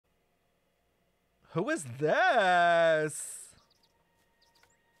Who is this?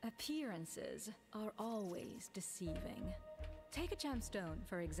 Appearances are always deceiving. Take a gemstone,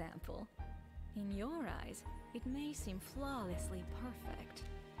 for example. In your eyes, it may seem flawlessly perfect,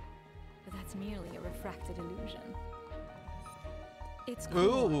 but that's merely a refracted illusion. Its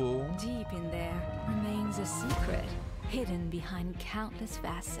core, deep in there, remains a secret, hidden behind countless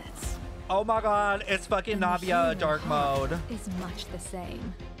facets. Oh my god, it's fucking Navia dark mode. Is much the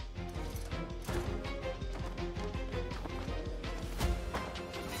same.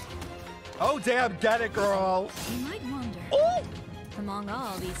 Oh damn, get it, girl. You might wonder, among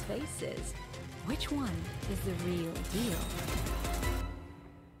all these faces, which one is the real deal?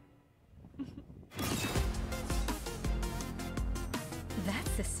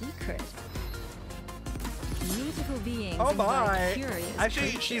 That's the secret. Beautiful beings. Oh my. Actually,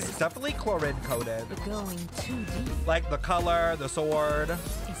 creatures. she's definitely chlorine coded. But going too deep. Like the color, the sword.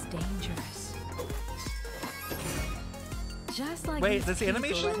 Is dangerous. Just like wait, these this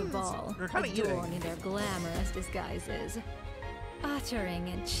animation? You're kind of adorned eating. in their glamorous disguises, uttering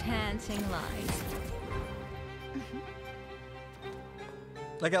enchanting lies.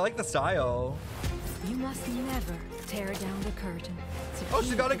 Like, I like the style. You must never tear down the curtain. Oh,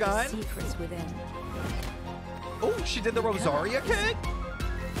 she got a gun? Secrets within. Oh, she did the Rosaria kick?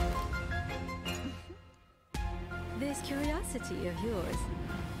 This curiosity of yours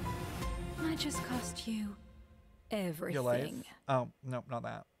might just cost you everything. Your life? Oh, no, not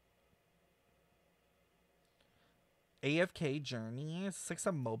that. AFK Journey. It's like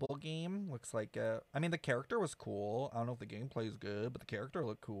some mobile game. Looks like I mean, the character was cool. I don't know if the gameplay is good, but the character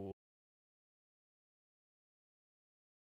looked cool.